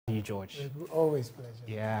you, George. Always a pleasure.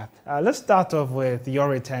 Yeah. Let's start off with your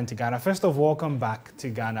return to Ghana. First of all, welcome back to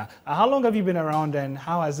Ghana. How long have you been around and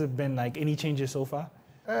how has it been, like, any changes so far?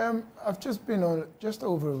 I've just been on just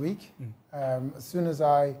over a week. As soon as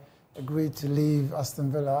I agreed to leave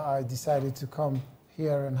Aston Villa, I decided to come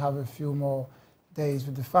here and have a few more days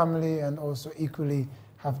with the family and also equally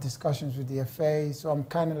have discussions with the FA. So I'm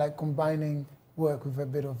kind of like combining work with a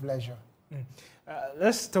bit of leisure.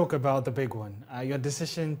 Let's talk about the big one, your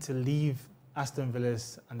decision to leave Aston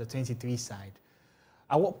Villa's under-23 side.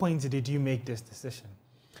 At what point did you make this decision?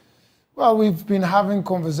 Well, we've been having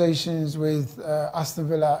conversations with Aston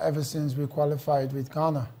Villa ever since we qualified with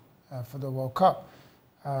Ghana for the World Cup.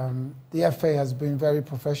 The FA has been very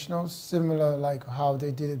professional, similar like how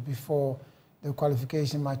they did it before the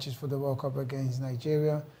qualification matches for the World Cup against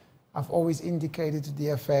Nigeria. I've always indicated to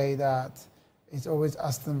the FA that it's always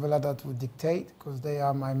Aston Villa that would dictate because they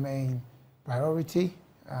are my main priority.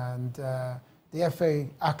 And the FA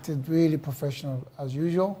acted really professional as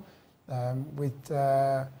usual with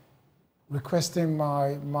requesting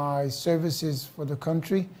my services for the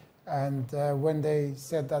country. And when they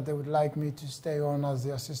said that they would like me to stay on as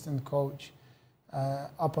the assistant coach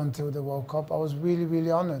up until the World Cup, I was really,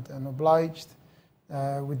 really honored and obliged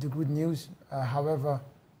with the good news. However,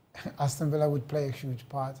 Aston Villa would play a huge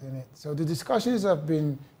part in it. So the discussions have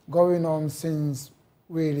been going on since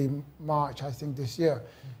really March, I think, this year.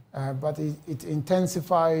 But it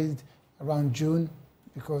intensified around June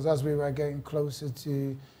because as we were getting closer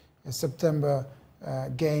to September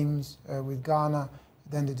games with Ghana,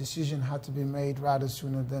 then the decision had to be made rather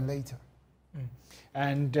sooner than later.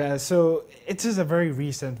 And so it is a very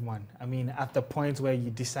recent one. I mean, at the point where you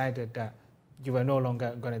decided that you were no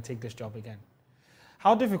longer going to take this job again.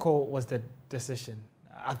 How difficult was the decision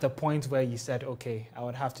at the point where you said, okay, I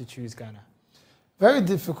would have to choose Ghana? Very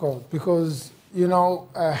difficult because, you know,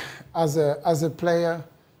 as a player,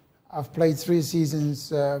 I've played 3 seasons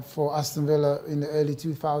for Aston Villa in the early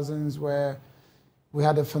 2000s where we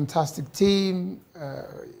had a fantastic team,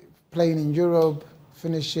 playing in Europe,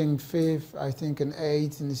 finishing 5th, I think, and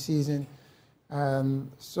 8th in the season.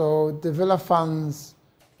 So the Villa fans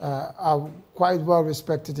are quite well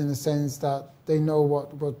respected in the sense that they know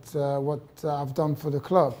what I've done for the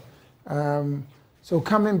club. So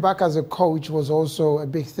coming back as a coach was also a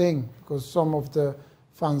big thing because some of the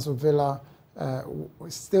fans of Villa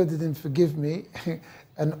still didn't forgive me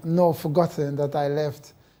and nor forgotten that I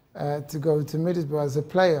left to go to Middlesbrough as a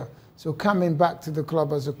player. So coming back to the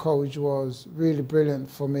club as a coach was really brilliant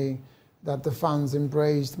for me that the fans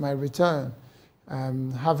embraced my return.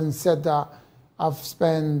 Having said that, I've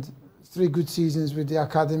spent 3 good seasons with the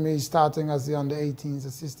academy, starting as the under-18s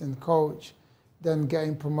assistant coach, then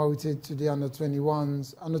getting promoted to the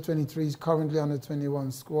under-21s, under-23s, currently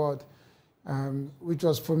under-21 squad, which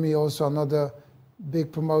was for me also another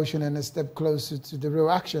big promotion and a step closer to the real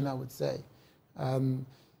action, I would say.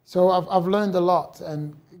 So I've learned a lot,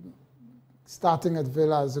 and starting at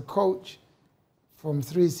Villa as a coach from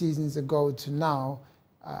 3 seasons ago to now,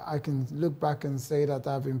 I can look back and say that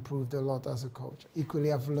I've improved a lot as a coach.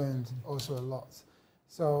 Equally, I've learned also a lot.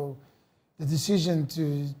 So the decision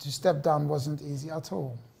to step down wasn't easy at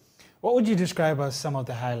all. What would you describe as some of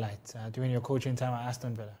the highlights during your coaching time at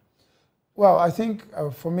Aston Villa? Well, I think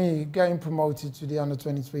for me, getting promoted to the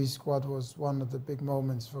under-23 squad was one of the big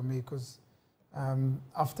moments for me because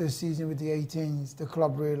after a season with the 18s, the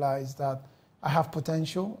club realised that I have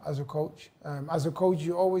potential as a coach. As a coach,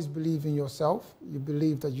 you always believe in yourself. You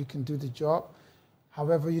believe that you can do the job.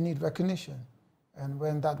 However, you need recognition. And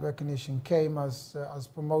when that recognition came as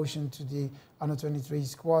promotion to the under-23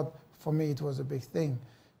 squad, for me, it was a big thing.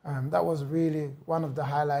 That was really one of the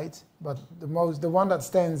highlights. But the one that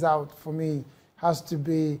stands out for me has to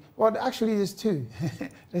be, well, actually there's 2.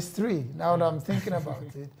 There's 3, now that I'm thinking about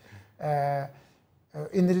it.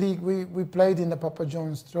 In the league, we played in the Papa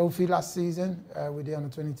John's Trophy last season with the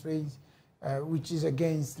under-23s, which is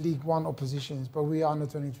against League One oppositions, but we are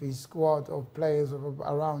under-23 squad of players of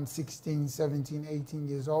around 16, 17, 18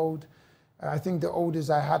 years old. I think the oldest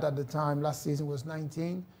I had at the time last season was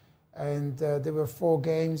 19, and there were 4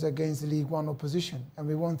 games against the League One opposition, and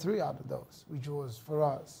we won 3 out of those, which was, for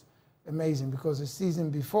us, amazing, because the season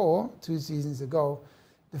before, 2 seasons ago,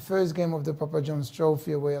 the first game of the Papa John's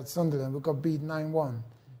Trophy away at Sunderland, we got beat 9-1,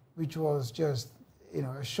 which was just, you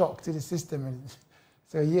know, a shock to the system. And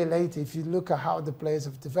so a year later, if you look at how the players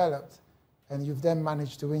have developed, and you've then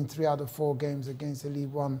managed to win 3 out of 4 games against the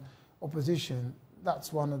League One opposition,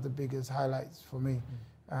 that's one of the biggest highlights for me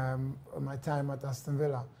of my time at Aston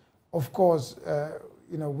Villa. Of course,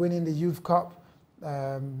 you know, winning the Youth Cup,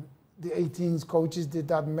 the 18s coaches did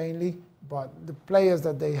that mainly, but the players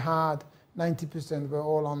that they had, 90% were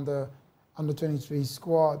all on the under 23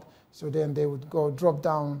 squad. So then they would go drop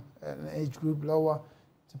down an age group lower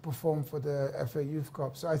to perform for the FA Youth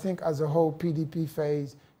Cup. So I think as a whole PDP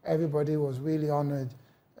phase, everybody was really honoured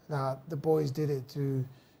that the boys did it to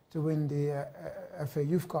win the FA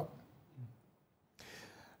Youth Cup.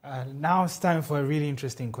 Now it's time for a really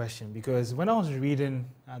interesting question, because when I was reading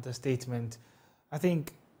the statement, I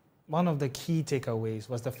think one of the key takeaways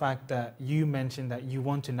was the fact that you mentioned that you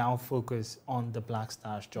want to now focus on the Black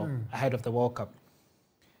Stars job ahead of the World Cup.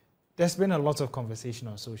 There's been a lot of conversation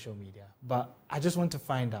on social media, but I just want to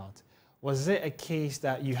find out, was it a case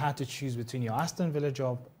that you had to choose between your Aston Villa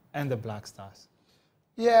job and the Black Stars?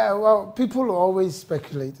 Yeah, well, people always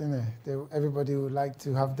speculate, innit? Everybody would like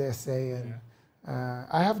to have their say, and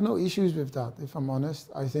I have no issues with that, if I'm honest.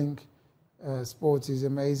 I think sports is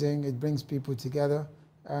amazing. It brings people together,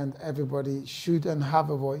 and everybody should and have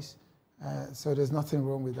a voice. So there's nothing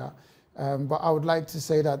wrong with that. But I would like to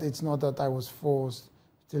say that it's not that I was forced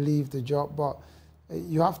to leave the job, but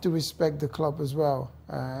you have to respect the club as well.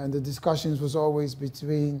 And the discussions was always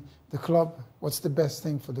between the club, what's the best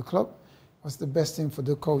thing for the club, what's the best thing for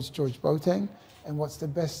the coach, George Boateng, and what's the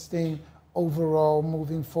best thing overall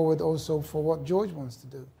moving forward also for what George wants to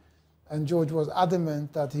do. And George was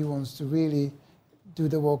adamant that he wants to really do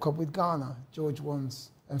the World Cup with Ghana. George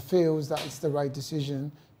wants and feels that it's the right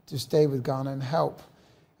decision to stay with Ghana and help.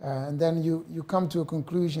 And then you come to a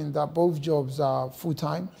conclusion that both jobs are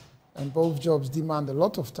full-time and both jobs demand a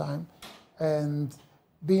lot of time. And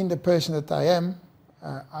being the person that I am,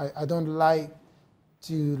 I don't like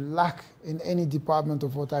to lack in any department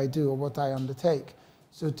of what I do or what I undertake.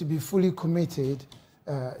 So to be fully committed,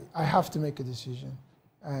 I have to make a decision.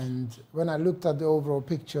 And when I looked at the overall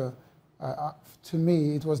picture, to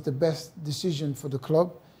me, it was the best decision for the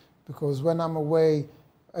club, because when I'm away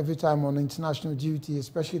every time on international duty,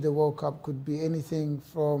 especially the World Cup, could be anything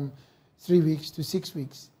from 3 weeks to 6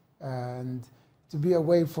 weeks. And to be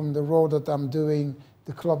away from the role that I'm doing,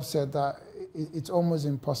 the club said that it's almost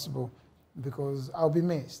impossible, because I'll be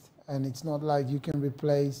missed. And it's not like you can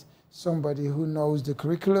replace somebody who knows the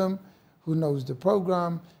curriculum, who knows the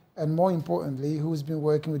program, and more importantly, who's been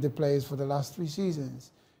working with the players for the last 3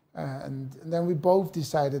 seasons. And then we both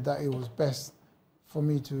decided that it was best for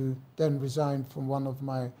me to then resign from one of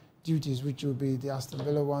my duties, which would be the Aston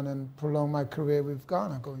Villa one, and prolong my career with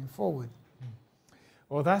Ghana going forward.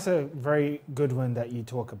 Well, that's a very good one that you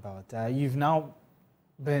talk about. You've now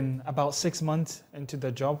been about 6 months into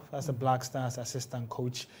the job as a Black Stars assistant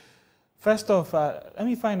coach. First off, let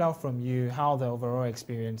me find out from you how the overall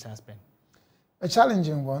experience has been. A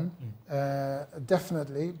challenging one,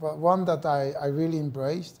 definitely, but one that I really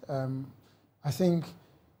embraced. I think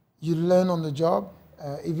you learn on the job,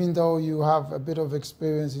 even though you have a bit of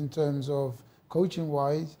experience in terms of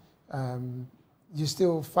coaching-wise, you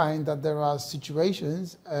still find that there are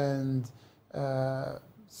situations and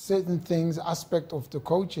certain things, aspect of the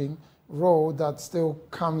coaching role that still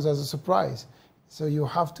comes as a surprise. So you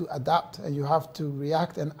have to adapt and you have to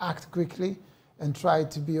react and act quickly and try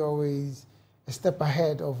to be always a step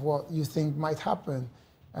ahead of what you think might happen.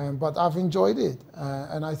 But I've enjoyed it.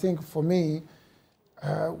 And I think for me,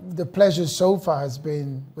 the pleasure so far has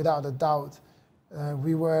been, without a doubt,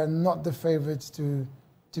 we were not the favourites to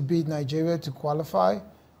beat Nigeria, to qualify.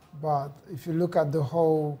 But if you look at the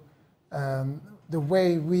whole, the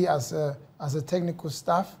way we as a technical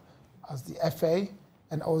staff, as the FA,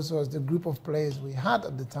 and also as the group of players we had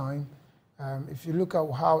at the time, if you look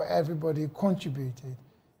at how everybody contributed,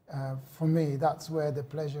 for me, that's where the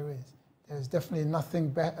pleasure is. There's definitely nothing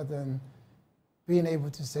better than being able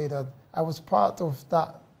to say that I was part of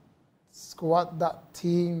that squad, that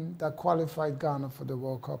team that qualified Ghana for the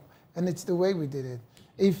World Cup. And it's the way we did it.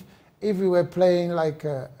 If we were playing like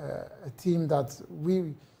a team that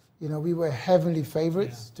we were heavenly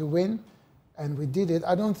favourites to win, and we did it,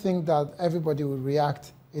 I don't think that everybody would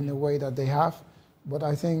react in the way that they have. But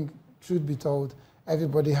I think, truth be told,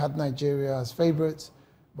 everybody had Nigeria as favourites.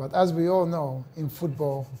 But as we all know, in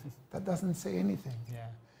football, that doesn't say anything. Yeah.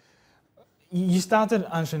 You started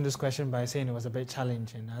answering this question by saying it was a bit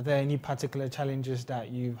challenging. Are there any particular challenges that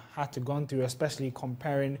you've had to go through, especially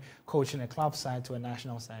comparing coaching a club side to a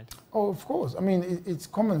national side? Oh, of course. I mean, it's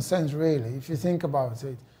common sense, really, if you think about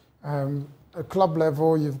it. At club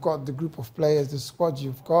level, you've got the group of players, the squad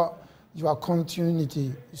you've got. You are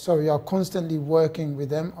constantly working with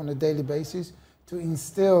them on a daily basis to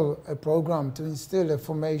instill a program, to instill a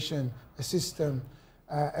formation, a system,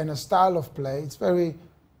 and a style of play. It's very,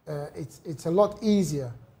 it's a lot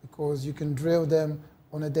easier because you can drill them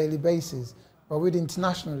on a daily basis. But with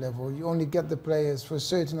international level, you only get the players for a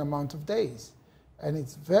certain amount of days. And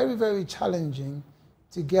it's very, very challenging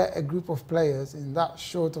to get a group of players in that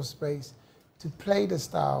short of space to play the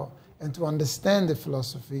style and to understand the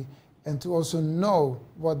philosophy and to also know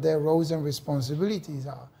what their roles and responsibilities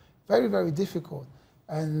are. Very, very difficult.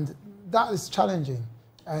 And that is challenging.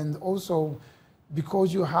 And also,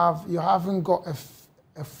 because you haven't got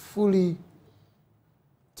a fully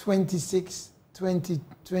 26, 20,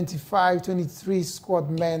 25, 23 squad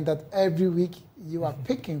men that every week you are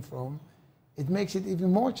picking from, it makes it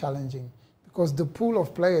even more challenging because the pool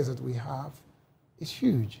of players that we have is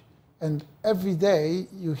huge. And every day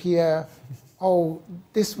you hear, oh,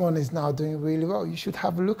 this one is now doing really well. You should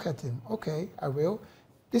have a look at him. Okay, I will.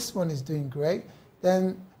 This one is doing great.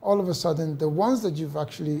 Then all of a sudden, the ones that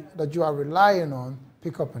you are relying on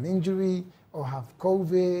pick up an injury or have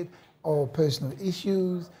COVID or personal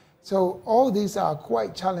issues. So all these are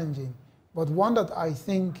quite challenging, but one that I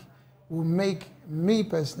think will make me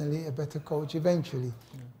personally a better coach eventually,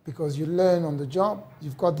 because you learn on the job,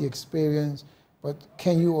 you've got the experience, but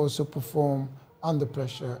can you also perform under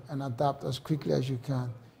pressure and adapt as quickly as you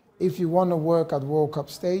can? If you want to work at World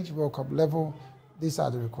Cup stage, World Cup level, these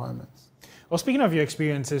are the requirements. Well, speaking of your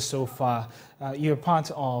experiences so far, you're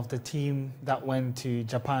part of the team that went to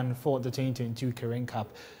Japan for the 2022 Korean Cup.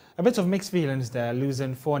 A bit of mixed feelings there,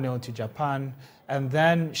 losing 4-0 to Japan and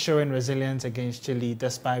then showing resilience against Chile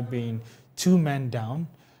despite being 2 men down,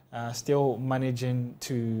 still managing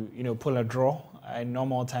to pull a draw in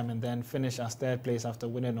normal time and then finish as 3rd place after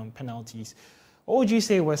winning on penalties. What would you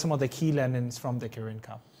say were some of the key learnings from the Korean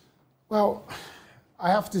Cup? Well, I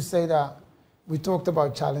have to say that we talked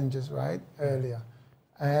about challenges, right, earlier.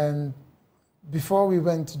 And before we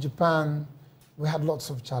went to Japan, we had lots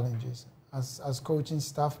of challenges as coaching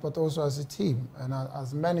staff, but also as a team and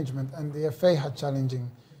as management. And the FA had challenging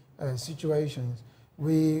situations.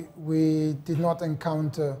 We did not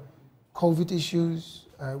encounter COVID issues,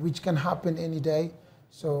 which can happen any day.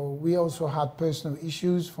 So we also had personal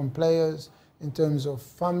issues from players in terms of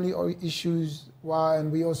family issues,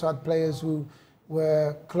 and we also had players who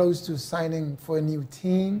were close to signing for a new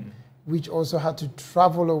team, which also had to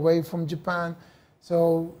travel away from Japan.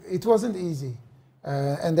 So it wasn't easy.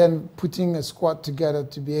 And then putting a squad together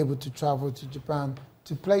to be able to travel to Japan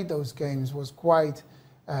to play those games was quite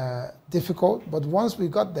difficult. But once we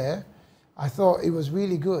got there, I thought it was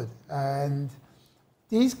really good. And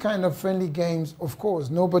these kind of friendly games, of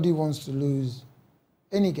course, nobody wants to lose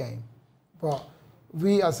any game. But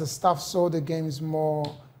we as a staff saw the games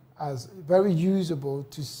more as very usable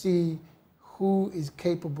to see who is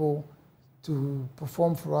capable to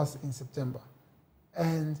perform for us in September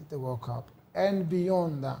and the World Cup and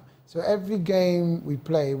beyond that. So every game we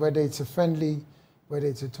play, whether it's a friendly, whether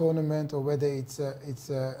it's a tournament or whether it's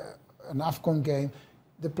an AFCON game,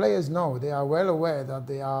 the players know, they are well aware that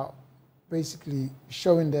they are basically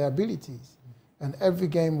showing their abilities. And every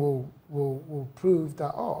game will prove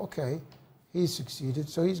that, oh, okay, he's succeeded,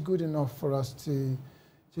 so he's good enough for us to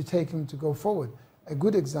take him to go forward. A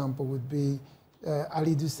good example would be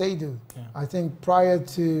Alidou Seydou. Yeah. I think prior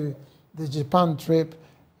to the Japan trip,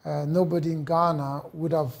 nobody in Ghana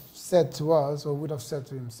would have said to us or would have said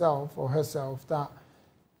to himself or herself that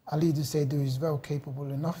Alidou Seydou is well capable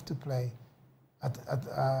enough to play at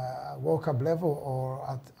World Cup level or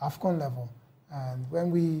at AFCON level. And when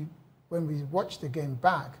we watched the game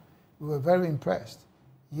back, we were very impressed.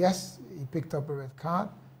 Yes, he picked up a red card,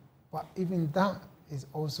 but even that is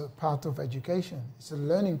also part of education. It's a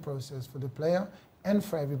learning process for the player and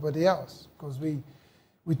for everybody else, because we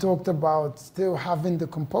talked about still having the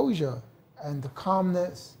composure and the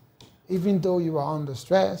calmness, even though you are under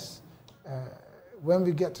stress. When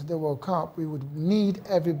we get to the World Cup, we would need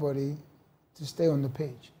everybody to stay on the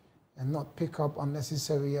pitch and not pick up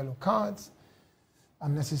unnecessary yellow cards,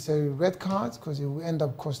 unnecessary red cards, because it will end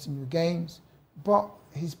up costing you games. But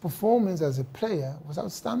his performance as a player was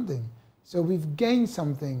outstanding. So we've gained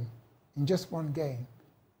something in just one game,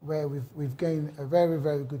 where we've gained a very,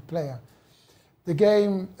 very good player. The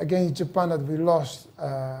game against Japan that we lost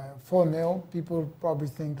 4-0, people probably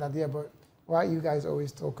think that, yeah, but why you guys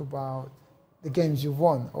always talk about the games you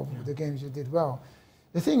won or the games you did well?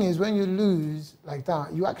 The thing is, when you lose like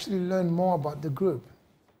that, you actually learn more about the group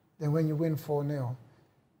than when you win 4-0.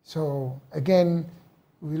 So again,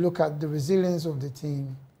 we look at the resilience of the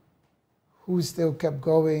team, who still kept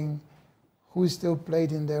going, who still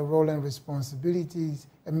played in their role and responsibilities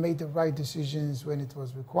and made the right decisions when it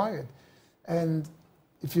was required. And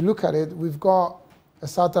if you look at it, we've got a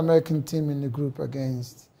South American team in the group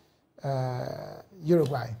against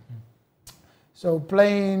Uruguay. So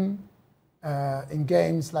playing in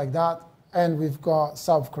games like that and we've got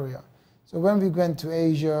South Korea. So when we went to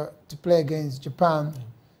Asia to play against Japan,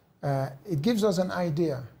 it gives us an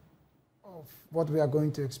idea of what we are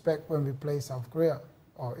going to expect when we play South Korea,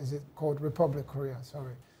 or is it called Republic Korea,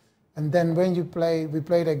 sorry. And then when we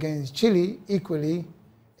played against Chile equally,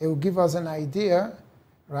 it will give us an idea,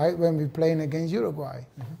 right, when we're playing against Uruguay.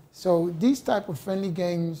 Mm-hmm. So these type of friendly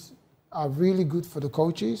games are really good for the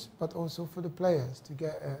coaches, but also for the players to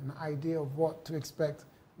get an idea of what to expect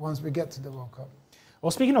once we get to the World Cup.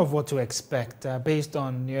 Well, speaking of what to expect, based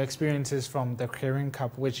on your experiences from the Caribbean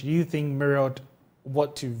Cup, which you think mirrored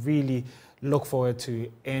what to really look forward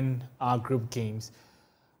to in our group games,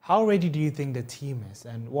 how ready do you think the team is,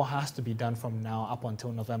 and what has to be done from now up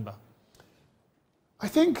until November? I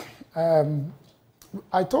think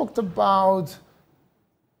I talked about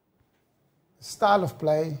style of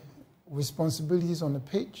play, responsibilities on the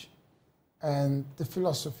pitch, and the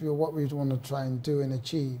philosophy of what we want to try and do and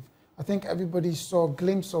achieve. I think everybody saw a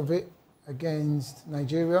glimpse of it against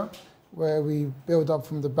Nigeria, where we build up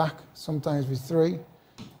from the back, sometimes with 3.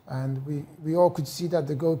 And we all could see that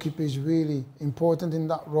the goalkeeper is really important in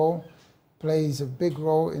that role, plays a big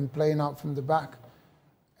role in playing out from the back.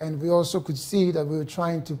 And we also could see that we were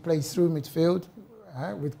trying to play through midfield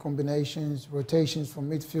with combinations, rotations from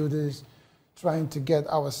midfielders, trying to get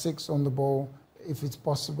our 6 on the ball if it's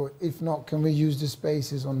possible. If not, can we use the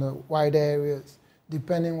spaces on the wide areas,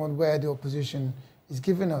 depending on where the opposition is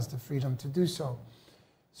giving us the freedom to do so.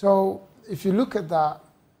 So if you look at that,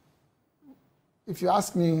 if you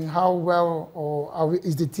ask me how well or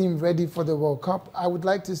is the team ready for the World Cup, I would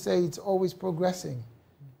like to say it's always progressing,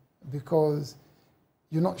 because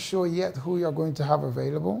you're not sure yet who you're going to have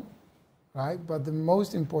available, right? But the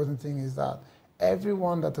most important thing is that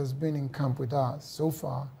everyone that has been in camp with us so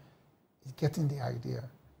far is getting the idea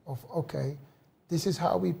of, okay, this is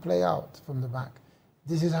how we play out from the back.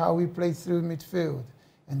 This is how we play through midfield.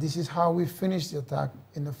 And this is how we finish the attack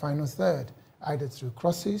in the final third, either through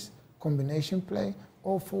crosses, combination play,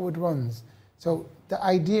 or forward runs. So the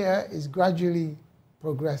idea is gradually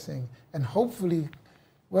progressing. And hopefully,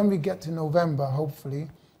 when we get to November, hopefully,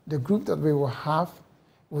 the group that we will have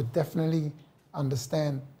will definitely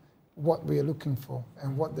understand what we are looking for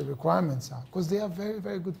and what the requirements are, because they are very,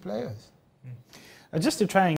 very good players. Just to try and